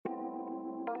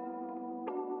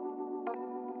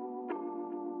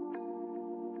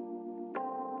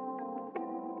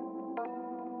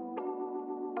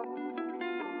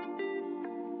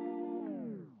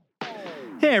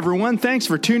Hey everyone, thanks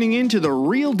for tuning in to The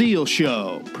Real Deal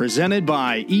Show, presented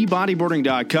by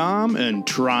ebodyboarding.com and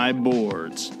Tribe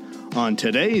Boards. On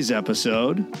today's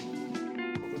episode...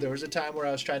 There was a time where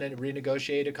I was trying to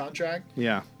renegotiate a contract.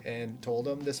 Yeah. And told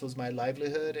him this was my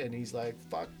livelihood, and he's like,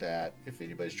 fuck that. If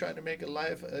anybody's trying to make a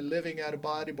living out of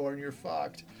bodyboarding, you're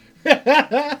fucked.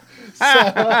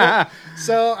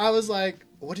 So I was like,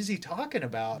 what is he talking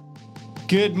about?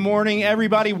 Good morning,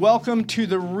 everybody. Welcome to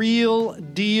The Real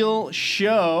Deal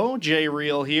Show. Jay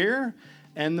Reale here.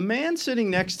 And the man sitting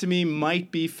next to me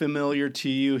might be familiar to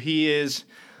you. He is,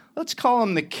 let's call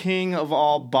him the king of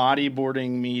all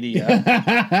bodyboarding media.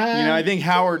 I think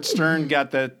Howard Stern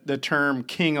got the term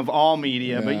king of all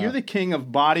media, but you're the king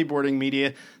of bodyboarding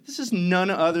media. This is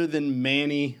none other than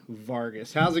Manny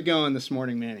Vargas. How's it going this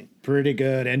morning, Manny? Pretty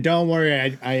good. And don't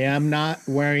worry, I am not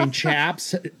wearing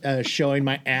chaps showing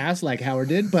my ass like Howard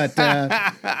did. But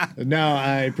no,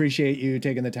 I appreciate you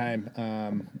taking the time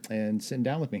and sitting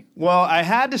down with me. Well, I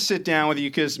had to sit down with you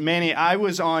because, Manny, I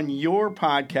was on your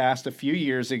podcast a few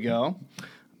years ago,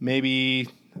 maybe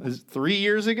 3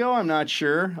 years ago, I'm not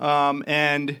sure.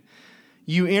 And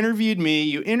you interviewed me,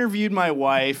 you interviewed my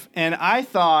wife, and I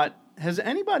thought, has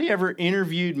anybody ever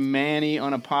interviewed Manny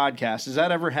on a podcast? Has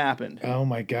that ever happened? Oh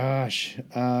my gosh.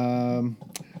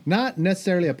 Not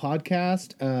necessarily a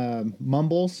podcast.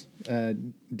 Mumbles,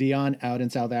 Dion out in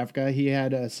South Africa. He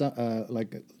had a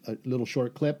little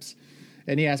short clips,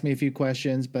 and he asked me a few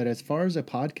questions. But as far as a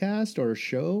podcast or a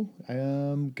show, I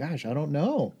don't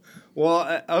know.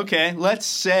 Well, okay, let's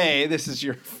say this is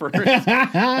your first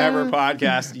ever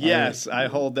podcast. Yes, I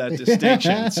hold that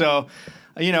distinction. So,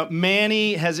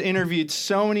 Manny has interviewed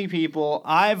so many people.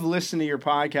 I've listened to your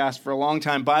podcast for a long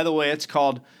time. By the way, it's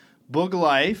called Boog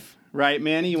Life, right,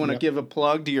 Manny? You want to give a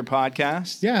plug to your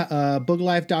podcast? Yeah,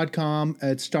 booglife.com.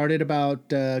 It started about,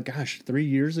 3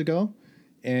 years ago.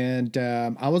 And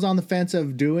I was on the fence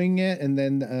of doing it. And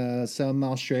then some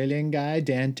Australian guy,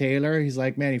 Dan Taylor, he's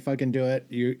like, man, you fucking do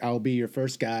it. I'll be your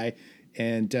first guy.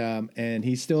 And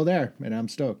he's still there. And I'm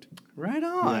stoked. Right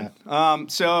on.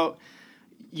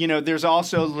 Yeah. There's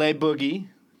also Le Boogie,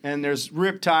 and there's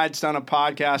Riptide's on a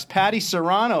podcast. Patty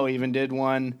Serrano even did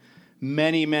one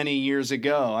many, many years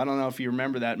ago. I don't know if you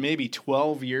remember that. Maybe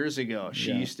 12 years ago,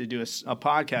 she used to do a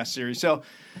podcast series. So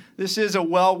this is a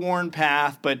well-worn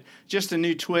path, but just a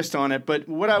new twist on it. But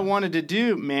what I wanted to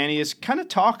do, Manny, is kind of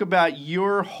talk about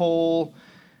your whole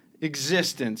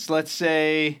existence. Let's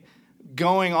say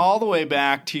going all the way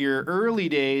back to your early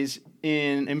days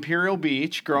in Imperial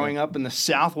Beach, growing up in the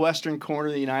southwestern corner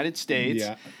of the United States.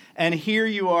 Yeah. And here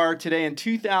you are today in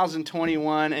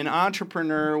 2021, an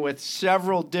entrepreneur with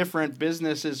several different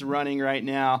businesses running right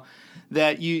now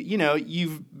that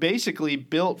you've basically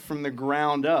built from the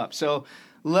ground up. So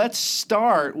let's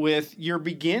start with your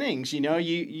beginnings.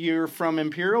 You're from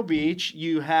Imperial Beach.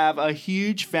 You have a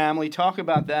huge family. Talk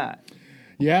about that.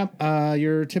 Yeah,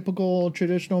 your typical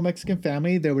traditional Mexican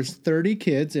family. There was 30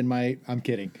 kids in my. I'm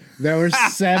kidding. There were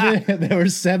seven. There were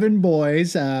 7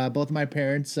 boys. Both of my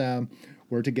parents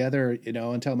were together,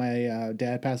 until my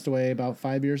dad passed away about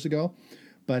 5 years ago.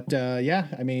 But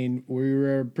we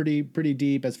were pretty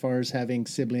deep as far as having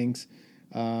siblings,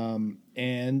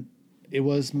 and it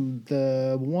was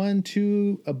the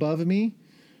 1-2 above me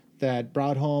that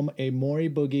brought home a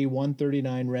Maury Boogie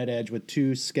 139 red edge with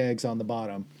 2 skegs on the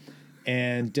bottom.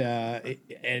 And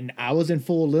I was in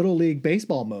full little league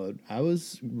baseball mode. I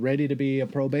was ready to be a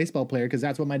pro baseball player because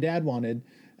that's what my dad wanted.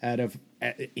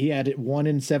 He had a 1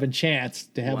 in 7 chance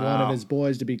to have one of his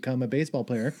boys to become a baseball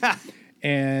player,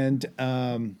 and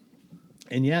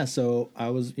so I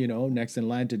was next in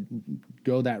line to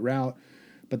go that route.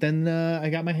 But then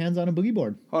I got my hands on a boogie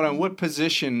board. Hold on, what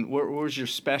position? What was your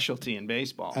specialty in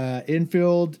baseball?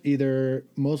 Infield, either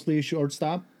mostly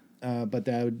shortstop. But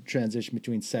that would transition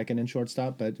between second and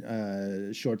shortstop. But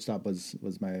shortstop was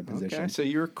my position. Okay, so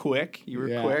you were quick.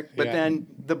 But then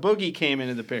the boogie came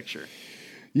into the picture.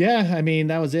 Yeah,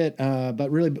 that was it.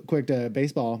 But really quick to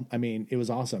baseball. It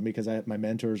was awesome because my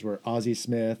mentors were Ozzie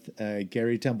Smith,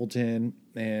 Gary Templeton,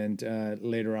 and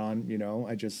later on,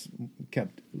 I just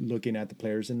kept looking at the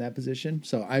players in that position.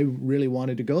 So I really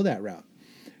wanted to go that route.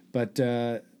 But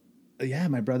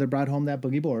my brother brought home that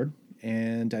boogie board,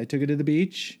 and I took it to the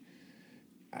beach.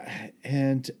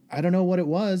 And I don't know what it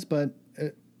was, but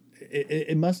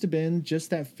it must have been just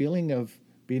that feeling of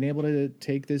being able to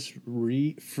take this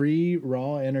free,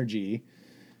 raw energy,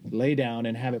 lay down,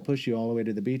 and have it push you all the way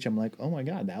to the beach. I'm like, oh, my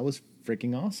God, that was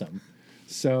freaking awesome.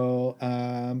 So,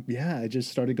 I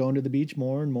just started going to the beach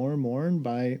more and more and more. And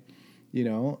by,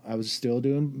 I was still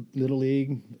doing Little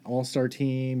League, all-star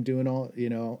team, doing all,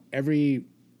 every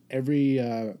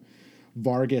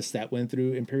Vargas that went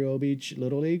through Imperial Beach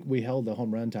Little League, we held the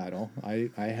home run title. I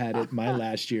had it my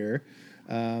last year,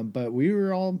 but we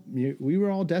were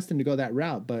all destined to go that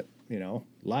route. But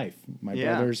life. My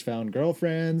brothers found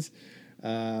girlfriends,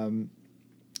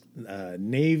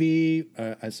 Navy,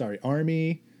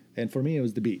 Army, and for me it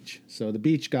was the beach. So the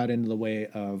beach got into the way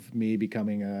of me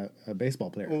becoming a baseball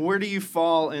player. Well, where do you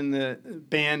fall in the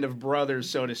band of brothers,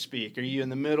 so to speak? Are you in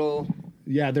the middle?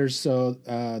 Yeah, there's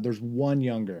one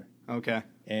younger. Okay.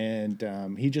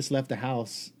 And he just left the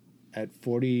house at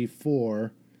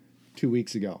 44 2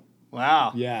 weeks ago.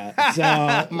 Wow. Yeah.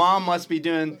 So Mom must be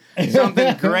doing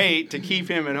something great to keep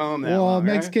him at home that long,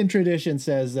 right? Mexican tradition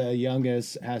says the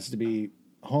youngest has to be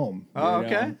home. Oh,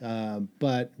 okay.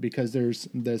 But because there's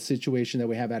the situation that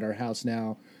we have at our house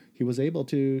now, he was able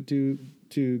to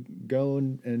go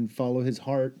and follow his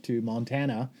heart to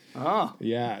Montana. Oh.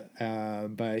 Yeah.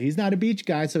 But he's not a beach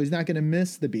guy, so he's not going to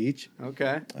miss the beach.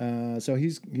 Okay. So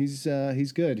he's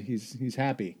good. He's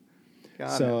happy.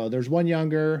 Got it. There's one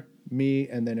younger, me,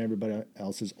 and then everybody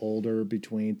else is older,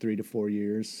 between 3 to 4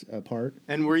 years apart.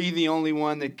 And were you the only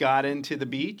one that got into the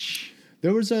beach?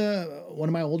 There was one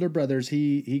of my older brothers.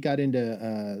 He got into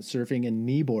surfing and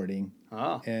kneeboarding.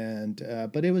 Oh. And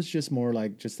but it was just more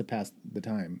like just to pass the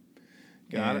time.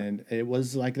 And it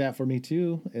was like that for me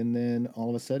too. And then all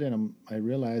of a sudden I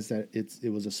realized that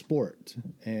it was a sport.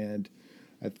 And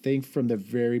I think from the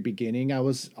very beginning I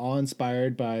was all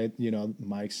inspired by,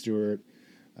 Mike Stewart,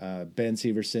 Ben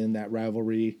Severson, that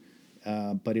rivalry.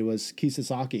 But it was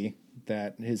Kisasaki,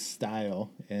 that his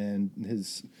style and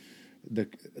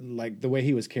the way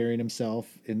he was carrying himself,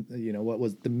 and what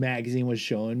was the magazine was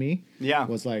showing me,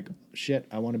 was like, shit,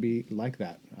 I want to be like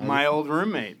that. My old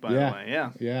roommate, by the way,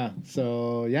 yeah.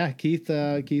 So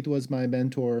Keith was my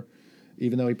mentor,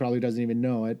 even though he probably doesn't even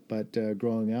know it. But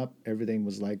growing up, everything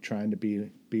was like trying to be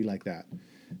like that,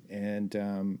 and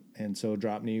so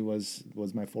drop knee was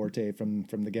my forte from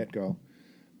the get go,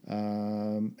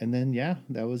 and then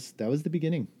that was the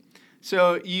beginning.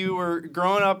 So you were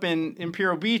growing up in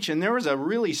Imperial Beach, and there was a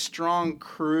really strong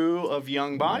crew of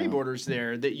young bodyboarders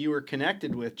there that you were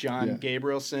connected with, John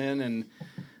Gabrielson, and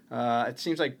it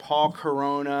seems like Paul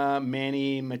Corona,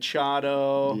 Manny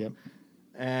Machado,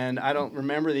 and I don't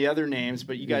remember the other names,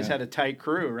 but you guys had a tight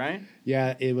crew, right?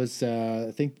 Yeah, it was,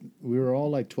 I think we were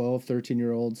all like 12,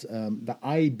 13-year-olds. The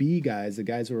IB guys, the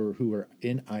guys who were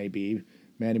in IB,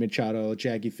 Manny Machado,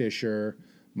 Jackie Fisher,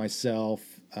 myself,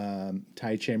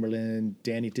 Ty Chamberlain,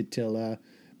 Danny Titilla,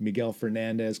 Miguel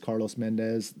Fernandez, Carlos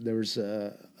Mendez. There was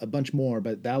a bunch more,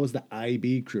 but that was the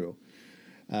IB crew.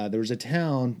 There was a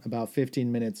town about 15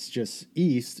 minutes just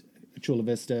east, Chula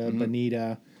Vista,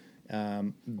 Bonita.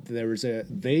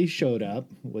 They showed up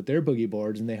with their boogie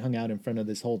boards and they hung out in front of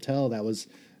this hotel that was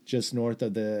just north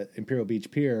of the Imperial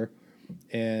Beach Pier.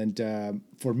 And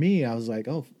for me, I was like,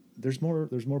 oh, there's more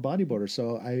bodyboarders.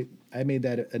 So I made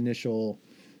that initial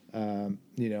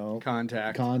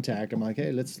contact. I'm like,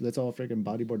 hey, let's all freaking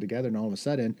bodyboard together. And all of a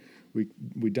sudden we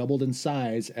doubled in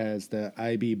size as the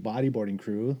IB bodyboarding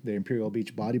crew, the Imperial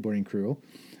Beach bodyboarding crew.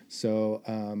 So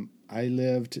I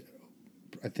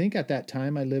think at that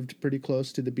time I lived pretty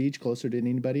close to the beach, closer than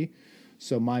anybody.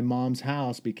 So my mom's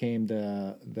house became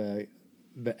the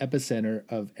epicenter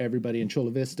of everybody in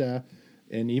Chula Vista,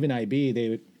 and even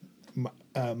IB.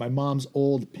 My mom's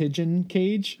old pigeon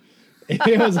cage.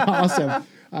 It was awesome.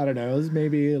 I don't know. It was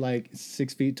maybe like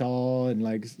 6 feet tall and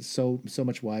like so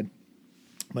much wide,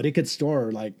 but it could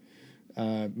store like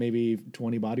maybe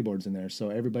 20 bodyboards in there. So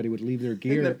everybody would leave their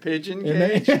gear in the pigeon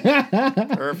cage.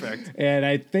 Perfect. And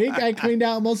I think I cleaned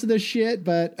out most of the shit,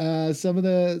 but some of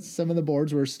the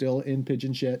boards were still in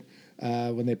pigeon shit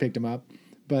when they picked them up.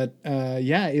 But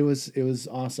it was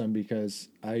awesome because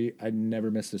I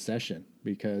never missed a session,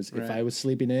 because if I was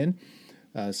sleeping in,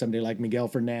 somebody like Miguel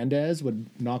Fernandez would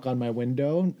knock on my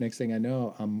window. Next thing I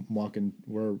know,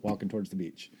 we're walking towards the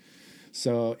beach.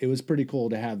 So it was pretty cool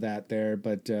to have that there.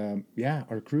 But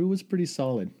our crew was pretty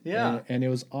solid. Yeah. And it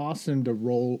was awesome to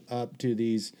roll up to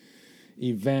these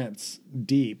events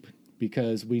deep,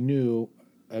 because we knew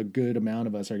a good amount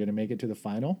of us are going to make it to the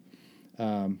final.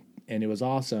 And it was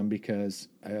awesome because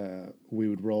we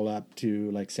would roll up to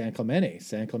like San Clemente.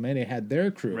 San Clemente had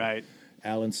their crew. Right.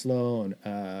 Alan Sloan,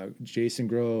 Jason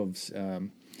Groves,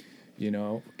 there's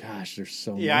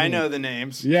so many. Yeah, I know the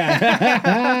names.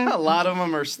 Yeah. A lot of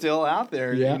them are still out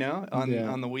there,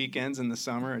 on the weekends in the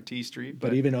summer at T Street.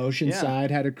 But even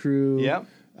Oceanside had a crew. Yep.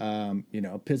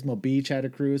 Pismo Beach had a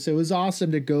crew. So it was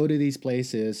awesome to go to these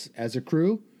places as a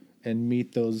crew and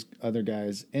meet those other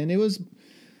guys. And it was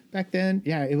Back then,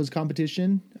 yeah, it was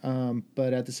competition.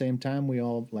 But at the same time, we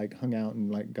all like hung out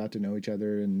and like got to know each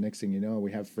other. And next thing you know,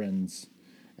 we have friends.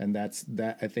 And I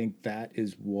think that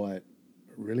is what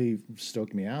really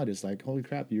stoked me out, is like, holy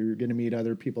crap, you're going to meet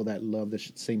other people that love the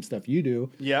same stuff you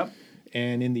do. Yep.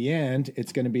 And in the end,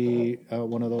 it's going to be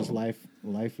one of those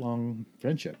lifelong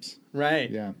friendships. Right.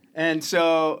 Yeah. And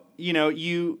so,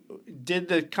 you did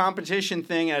the competition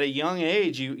thing at a young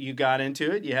age. You got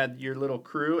into it. You had your little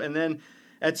crew. And then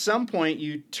at some point,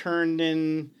 you turned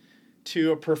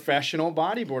into a professional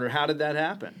bodyboarder. How did that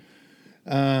happen?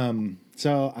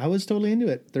 So I was totally into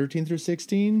it. 13 through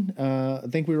 16. I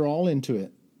think we were all into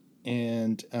it.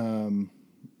 And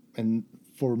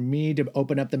for me to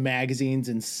open up the magazines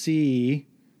and see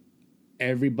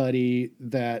everybody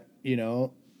that,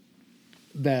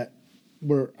 that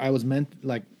I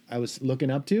was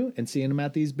looking up to, and seeing them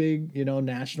at these big,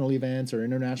 national events or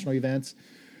international events,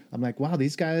 I'm like, wow,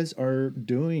 these guys are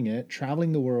doing it,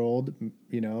 traveling the world,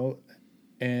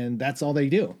 and that's all they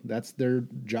do. That's their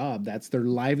job. That's their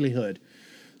livelihood.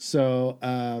 So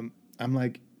I'm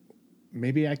like,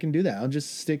 maybe I can do that. I'll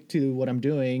just stick to what I'm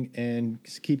doing and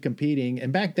keep competing.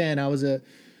 And back then I was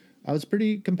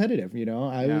pretty competitive.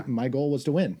 My goal was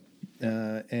to win.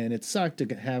 And it sucked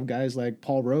to have guys like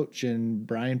Paul Roach and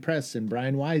Brian Press and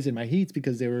Brian Wise in my heats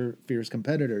because they were fierce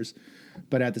competitors.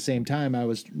 But at the same time, I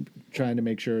was trying to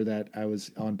make sure that I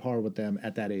was on par with them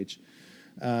at that age.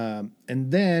 And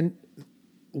then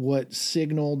what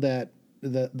signaled that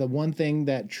the one thing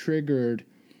that triggered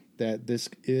that this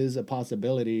is a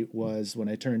possibility was when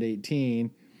I turned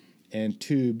 18 and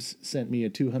Tubes sent me a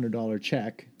 $200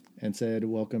 check and said,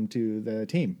 welcome to the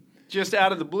team. Just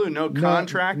out of the blue, no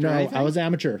contract or anything? No, I was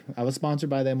amateur. I was sponsored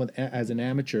by them as an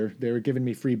amateur. They were giving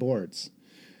me free boards.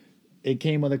 It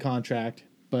came with a contract,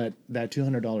 but that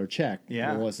 $200 check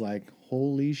was like,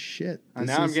 holy shit. And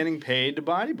now I'm getting paid to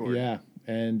bodyboard. Yeah.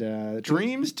 And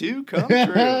dreams do come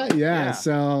true. Yeah.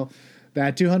 So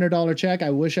that $200 check, I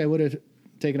wish I would have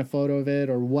taken a photo of it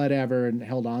or whatever and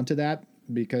held on to that,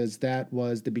 because that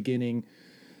was the beginning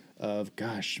of,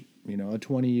 a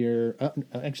 20-year,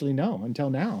 actually, no, until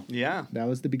now. Yeah. That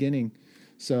was the beginning.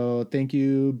 So thank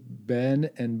you, Ben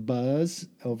and Buzz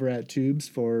over at Tubes,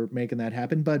 for making that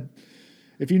happen. But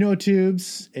if you know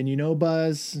Tubes and you know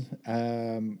Buzz,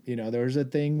 there's a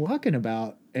thing we're talking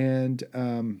about. And,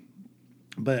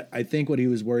 but I think what he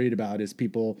was worried about is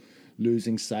people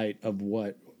losing sight of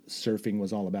what surfing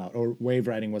was all about, or wave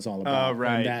riding was all about. Oh,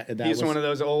 right. That He's was one of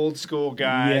those old school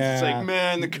guys. Yeah. It's like,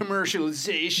 man, the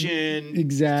commercialization.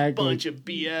 Exactly. It's a bunch of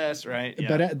BS, right?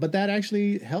 Yeah. But that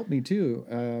actually helped me too,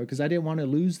 because I didn't want to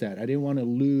lose that. I didn't want to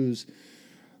lose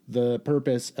the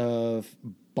purpose of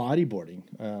bodyboarding,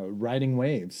 riding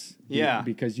waves. Yeah.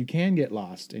 Because you can get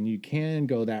lost and you can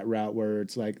go that route where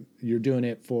it's like you're doing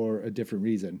it for a different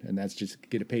reason, and that's just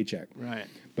get a paycheck. Right.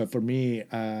 But for me,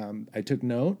 I took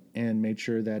note and made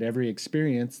sure that every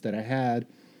experience that I had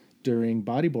during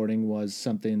bodyboarding was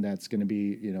something that's going to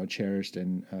be, cherished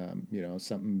and,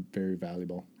 something very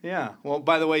valuable. Yeah. Well,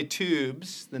 by the way,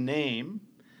 Tubes, the name,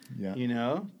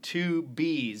 two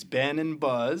B's, Ben and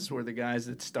Buzz were the guys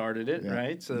that started it,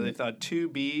 right? So they thought two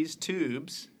B's,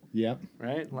 Tubes. Yep.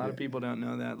 Right? A lot of people don't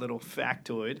know that little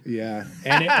factoid. Yeah.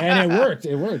 And it worked.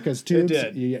 It worked because Tubes,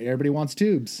 everybody wants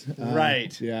Tubes.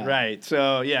 Right. Yeah. Right.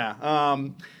 So, yeah.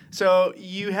 So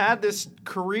you had this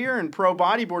career in pro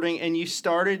bodyboarding, and you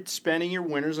started spending your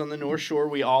winters on the North Shore.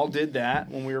 We all did that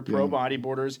when we were pro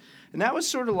bodyboarders. And that was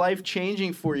sort of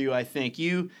life-changing for you, I think.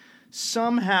 You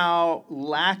somehow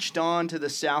latched on to the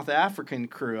South African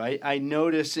crew. I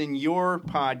notice in your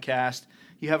podcast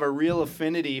you have a real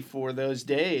affinity for those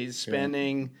days,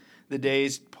 spending the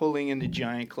days pulling into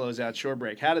giant closeout shore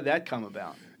break. How did that come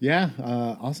about? Yeah,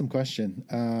 awesome question.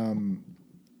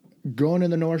 Going to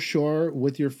the North Shore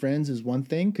with your friends is one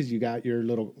thing, because you got your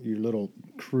little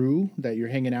crew that you're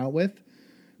hanging out with.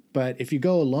 But if you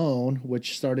go alone,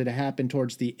 which started to happen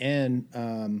towards the end,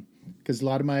 because a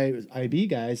lot of my IB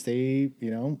guys, they,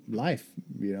 life,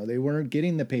 they weren't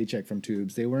getting the paycheck from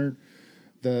Tubes. They weren't,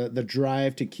 the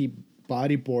drive to keep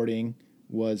bodyboarding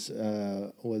was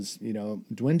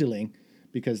dwindling,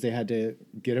 because they had to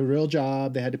get a real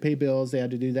job, they had to pay bills, they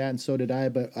had to do that, and so did I.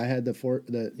 But I had the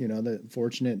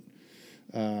fortunate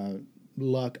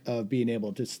luck of being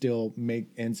able to still make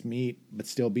ends meet, but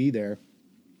still be there.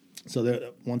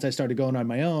 So once I started going on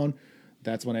my own,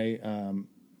 that's when I'm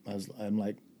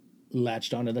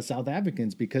latched onto the South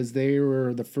Africans, because they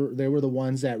were the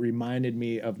ones that reminded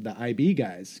me of the IB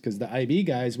guys, because the IB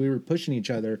guys, we were pushing each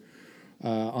other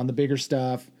on the bigger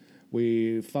stuff.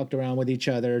 We fucked around with each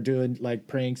other, doing like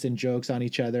pranks and jokes on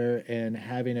each other, and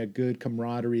having a good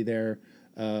camaraderie there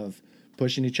of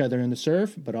pushing each other in the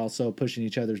surf, but also pushing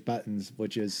each other's buttons,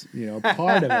 which is,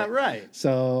 part of it. Right.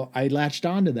 So I latched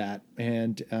onto that,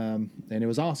 and it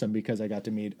was awesome because I got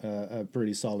to meet a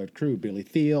pretty solid crew: Billy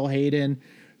Thiel, Hayden,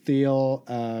 Thiel,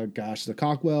 the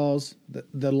Cockwells.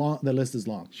 The list is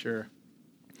long. Sure.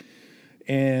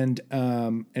 And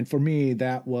for me,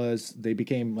 they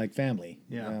became like family.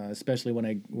 Yeah. Especially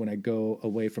when I go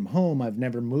away from home. I've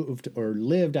never moved or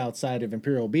lived outside of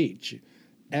Imperial Beach,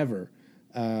 ever.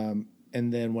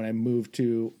 And then when I moved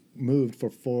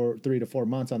for 3 to 4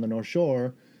 months on the North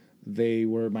Shore, they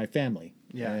were my family.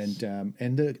 Yes.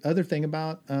 And the other thing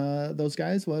about those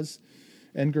guys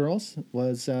and girls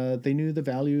was they knew the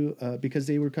value because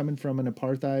they were coming from an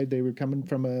apartheid. They were coming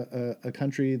from a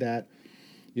country that,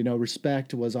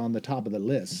 respect was on the top of the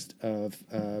list of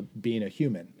being a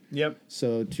human. Yep.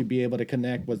 So to be able to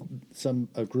connect with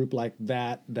a group like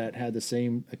that had the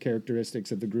same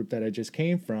characteristics of the group that I just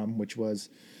came from, which was,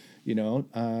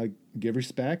 give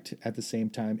respect, at the same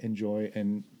time enjoy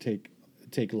and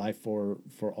take life for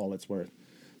all it's worth.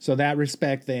 So that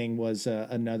respect thing was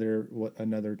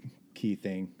another key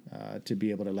thing to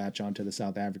be able to latch on to the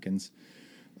South Africans.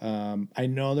 I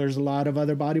know there's a lot of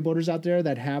other bodyboarders out there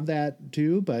that have that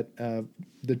too, but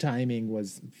the timing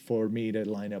was for me to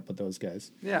line up with those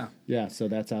guys. Yeah. Yeah, so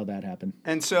that's how that happened.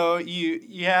 And so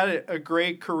you had a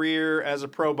great career as a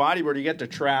pro bodyboarder. You get to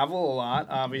travel a lot,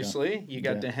 obviously. Yeah. You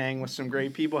got to hang with some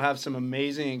great people, have some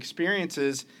amazing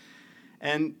experiences.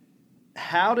 And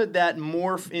how did that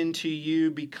morph into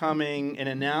you becoming an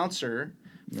announcer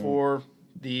for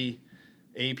the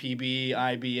APB,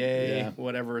 IBA,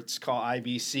 whatever it's called,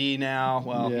 IBC now?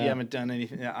 Well, you haven't done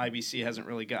anything. IBC hasn't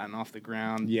really gotten off the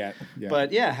ground yet. Yeah.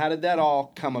 But how did that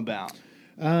all come about?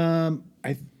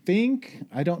 I think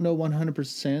I don't know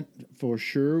 100% for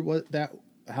sure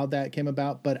how that came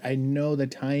about, but I know the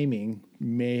timing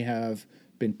may have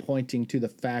been pointing to the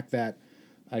fact that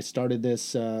I started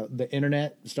this. The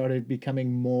internet started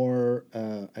becoming more,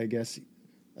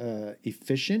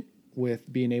 efficient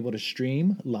with being able to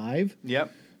stream live.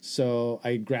 Yep. So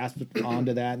I grasped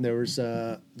onto that, and there was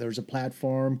a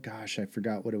platform. Gosh, I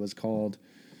forgot what it was called,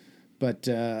 but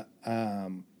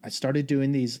I started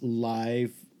doing these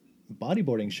live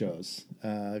bodyboarding shows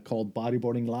called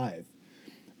Bodyboarding Live.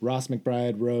 Ross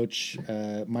McBride, Roach,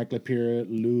 Mike Lapierre,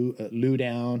 Lou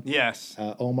Down, yes,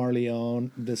 Omar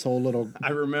Leone. This whole little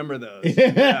I remember those.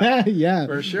 Yeah,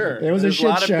 for sure. It was a shit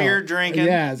lot show. Of beer drinking.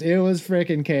 Yes, it was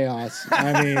freaking chaos.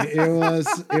 I mean,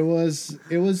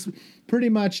 it was pretty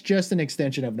much just an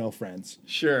extension of No Friends.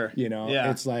 Sure.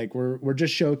 It's like we're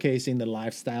just showcasing the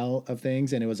lifestyle of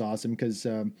things, and it was awesome because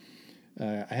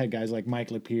I had guys like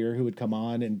Mike Lapierre who would come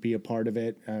on and be a part of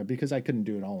it because I couldn't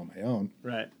do it all on my own.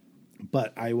 Right.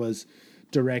 But I was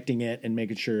directing it and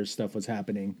making sure stuff was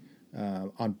happening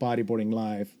on Bodyboarding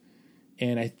Live.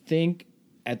 And I think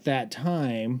at that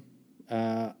time,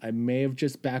 I may have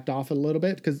just backed off a little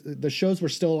bit because the shows were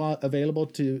still available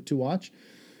to watch.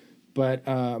 But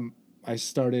I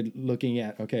started looking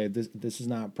at, okay, this is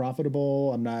not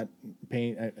profitable. I'm not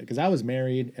paying, because I was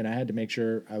married and I had to make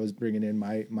sure I was bringing in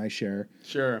my share.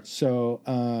 Sure. So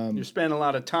you spent a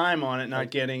lot of time on it, not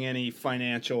getting any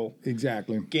financial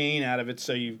gain out of it.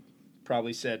 So you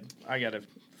probably said, I got to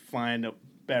find a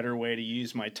better way to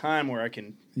use my time where I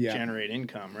can generate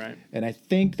income, right? And I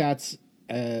think that's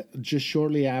just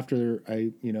shortly after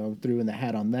I threw in the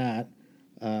hat on that.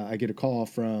 I get a call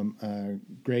from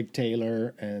Greg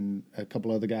Taylor and a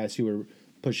couple other guys who were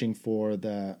pushing for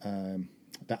the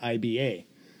IBA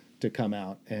to come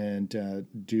out and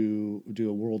do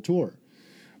a world tour.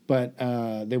 But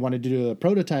they wanted to do a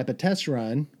prototype, a test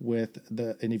run with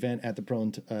an event at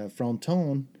the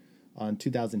Fronton on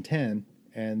 2010,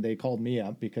 and they called me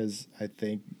up because I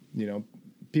think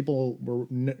people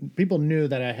knew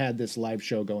that I had this live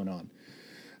show going on.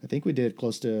 I think we did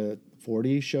close to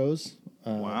 40 shows.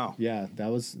 Wow. Yeah,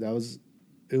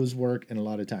 it was work and a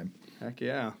lot of time. Heck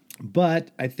yeah.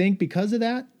 But I think because of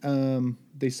that,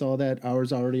 they saw that I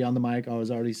was already on the mic. I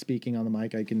was already speaking on the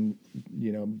mic. I can,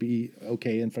 be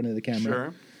okay in front of the camera.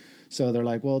 Sure. So they're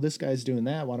like, well, this guy's doing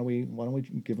that. Why don't we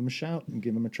give him a shout and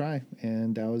give him a try?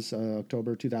 And that was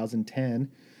October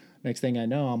 2010. Next thing I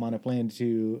know, I'm on a plane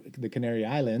to the Canary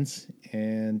Islands,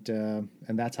 and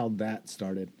that's how that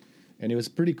started. And it was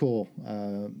pretty cool.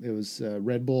 It was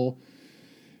Red Bull.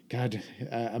 God,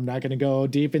 I'm not going to go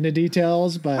deep into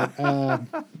details, but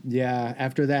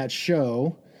after that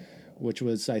show, which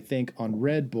was, I think, on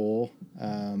Red Bull,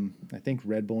 I think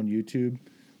Red Bull and YouTube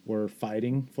were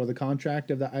fighting for the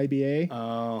contract of the IBA.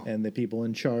 Oh. And the people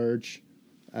in charge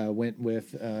went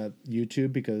with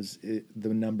YouTube because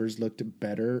the numbers looked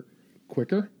better,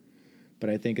 quicker. but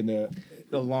I think in the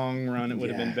long run, it would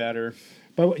have been better.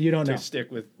 But you don't know. To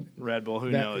stick with Red Bull,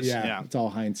 who knows? Yeah, it's all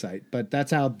hindsight. But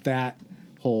that's how that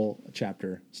whole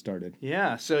chapter started.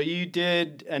 Yeah. So you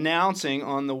did announcing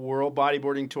on the World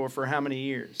Bodyboarding Tour for how many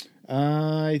years?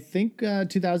 I think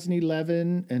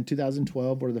 2011 and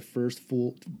 2012 were the first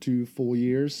two full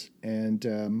years,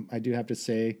 and I do have to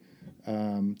say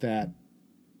that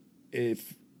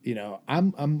if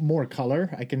I'm more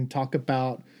color, I can talk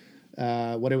about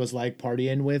what it was like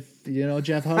partying with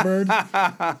Jeff Hubbard,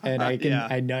 and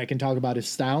I know I can talk about his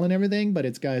style and everything, but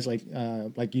it's guys like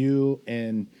you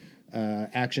and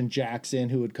Action Jackson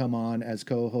who would come on as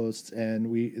co-hosts, and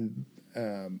we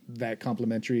that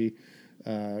complimentary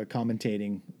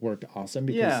commentating worked awesome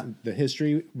because the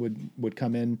history would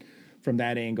come in from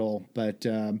that angle, but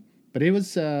it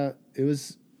was 2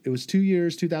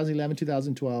 years, 2011,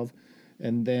 2012,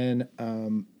 and then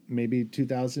maybe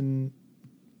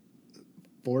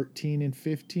 2014 and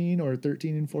 15 or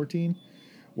 13 and 14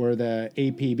 where the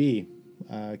APB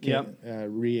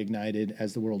reignited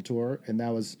as the world tour, and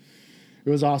it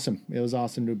was awesome. It was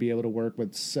awesome to be able to work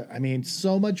with.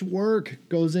 So much work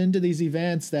goes into these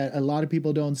events that a lot of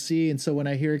people don't see. And so when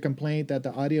I hear a complaint that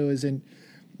the audio isn't,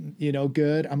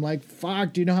 good, I'm like,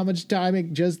 fuck, do you know how much time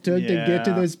it just took to get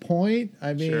to this point?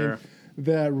 I mean,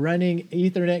 the running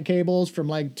Ethernet cables from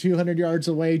like 200 yards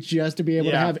away just to be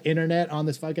able to have internet on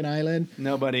this fucking island.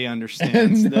 Nobody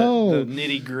understands the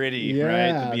nitty gritty,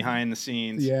 right? The behind the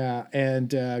scenes. Yeah. And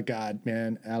God,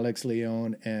 man, Alex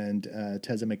Leone and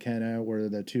Teza McKenna were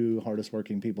the two hardest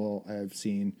working people I've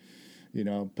seen,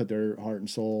 put their heart and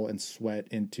soul and sweat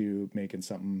into making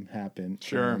something happen.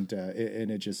 Sure.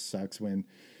 And it just sucks when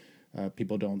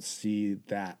people don't see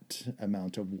that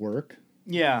amount of work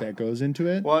that goes into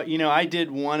it. Well, I did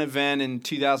one event in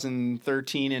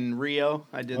 2013 in Rio.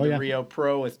 I did the Rio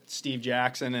Pro with Steve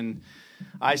Jackson, and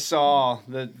I saw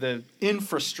the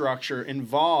infrastructure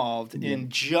involved in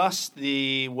just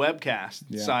the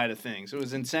webcast side of things. It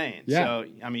was insane. Yeah. So,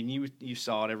 I mean, you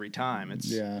saw it every time.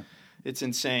 It's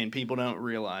insane. People don't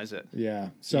realize it. Yeah.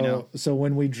 So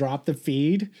when we drop the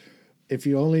feed, if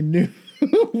you only knew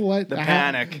what the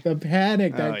panic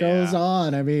that goes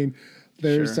on. I mean,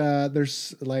 there's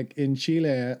like in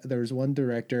Chile, there's one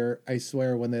director, I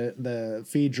swear, when the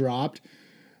feed dropped,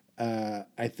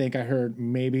 I think I heard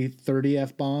maybe 30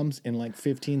 F-bombs in like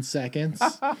 15 seconds.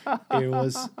 It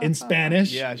was in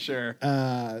Spanish. Yeah, sure.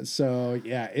 So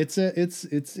yeah, it's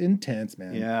intense,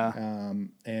 man. Yeah.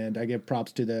 And I give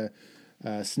props to the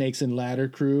Snakes and Ladder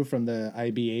crew from the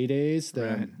IBA days.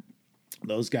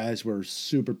 Those guys were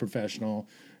super professional,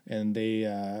 and they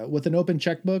with an open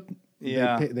checkbook,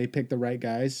 they picked the right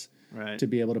guys to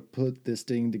be able to put this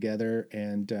thing together.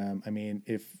 And I mean,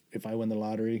 if I win the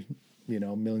lottery,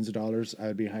 millions of dollars, I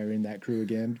would be hiring that crew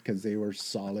again because they were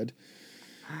solid.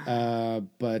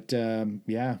 But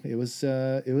it was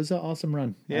an awesome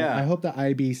run. Yeah, I hope the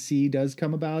IBC does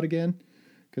come about again,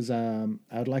 because I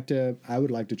would like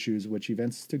to choose which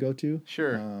events to go to.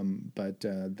 Sure. But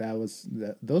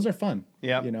those are fun.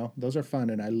 Yeah. Those are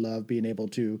fun, and I love being able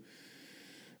to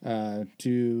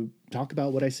talk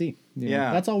about what I see.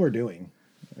 That's all we're doing.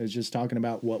 Is just talking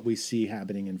about what we see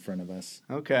happening in front of us.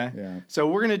 Okay. Yeah. So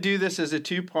we're going to do this as a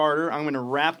two-parter. I'm going to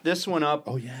wrap this one up.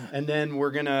 Oh, yeah. And then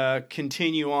we're going to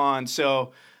continue on.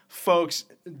 So, folks,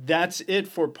 that's it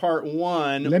for part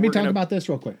one. Let me talk about this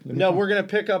real quick. We're going to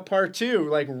pick up part two,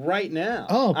 like right now.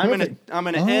 Oh, perfect. I'm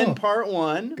going to end part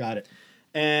one. Got it.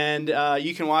 And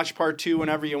you can watch part two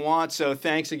whenever you want. So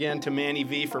thanks again to Manny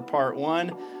V for part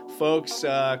one. Folks,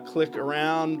 click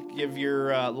around, give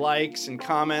your likes and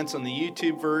comments on the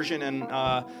YouTube version, and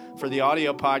for the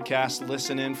audio podcast,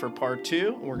 listen in for part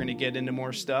two. We're going to get into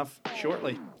more stuff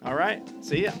shortly. All right.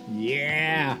 See ya.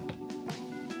 Yeah.